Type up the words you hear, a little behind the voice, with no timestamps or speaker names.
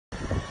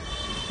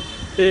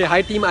Hey,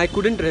 hi team. I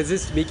couldn't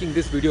resist making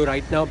this video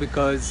right now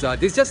because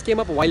this just came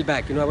up a while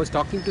back. I was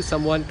talking to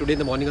someone today in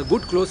the morning, a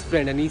good close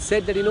friend, and he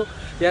said that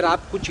यार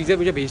आप कुछ चीज़ें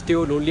मुझे भेजते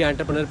हो lonely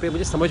entrepreneur पे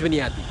मुझे समझ में नहीं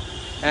आती.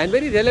 And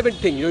very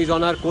relevant thing, he's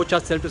on our Coach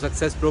Ourselves to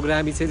Success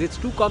program. He says it's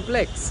too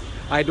complex.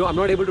 I'm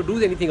not able to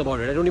do anything about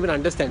it. I don't even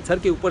understand. Sir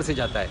के ऊपर से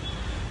जाता है.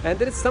 And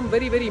there is some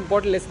very very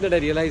important lesson that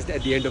I realized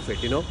at the end of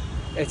it.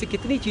 ऐसी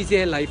कितनी चीज़ें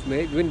हैं life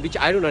में which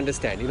I don't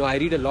understand. I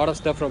read a lot of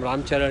stuff from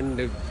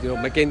Ramcharan,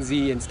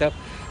 McKenzie and stuff.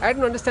 I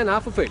don't understand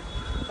half of it,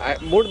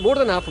 more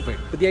than half of it.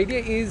 But the idea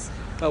is,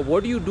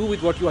 what do you do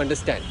with what you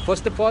understand?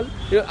 First of all,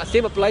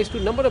 same applies to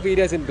a number of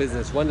areas in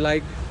business. One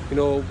like,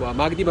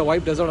 Magdi, my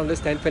wife, does not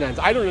understand finance.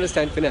 I don't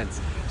understand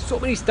finance. So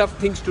many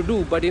things to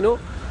do. But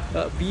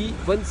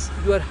once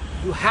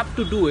you have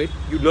to do it,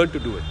 you learn to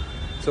do it.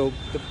 So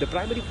the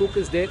primary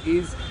focus there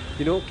is,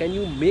 can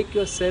you make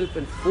yourself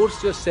and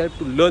force yourself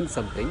to learn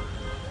something?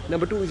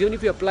 Number two is, even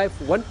if you apply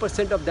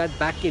 1% of that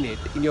back in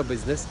your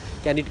business,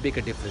 can it make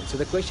a difference? So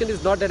the question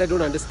is not that I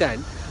don't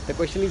understand. The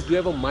question is, do you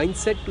have a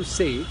mindset to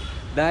say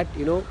that,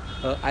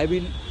 I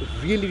will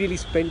really, really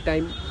spend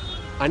time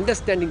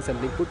understanding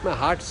something, put my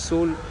heart,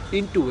 soul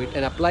into it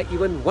and apply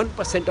even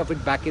 1% of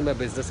it back in my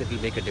business, it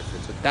will make a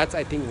difference. So that's,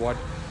 I think, what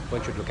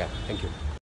one should look at. Thank you.